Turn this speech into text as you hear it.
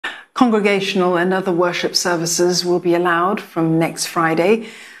Congregational and other worship services will be allowed from next Friday,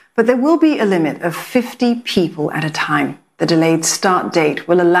 but there will be a limit of 50 people at a time. The delayed start date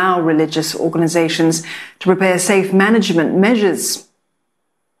will allow religious organizations to prepare safe management measures.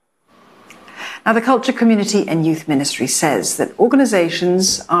 Now, the Culture, Community and Youth Ministry says that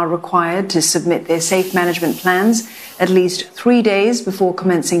organizations are required to submit their safe management plans at least 3 days before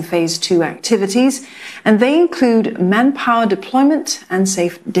commencing Phase 2 activities, and they include manpower deployment and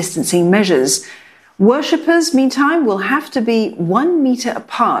safe distancing measures. Worshippers, meantime, will have to be 1 meter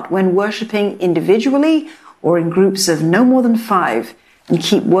apart when worshipping individually or in groups of no more than 5, and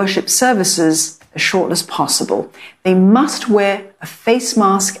keep worship services as short as possible. They must wear a face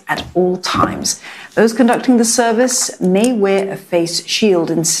mask at all times. Those conducting the service may wear a face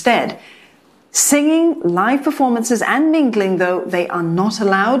shield instead. Singing, live performances and mingling, though, they are not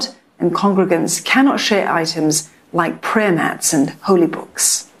allowed, and congregants cannot share items like prayer mats and holy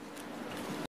books.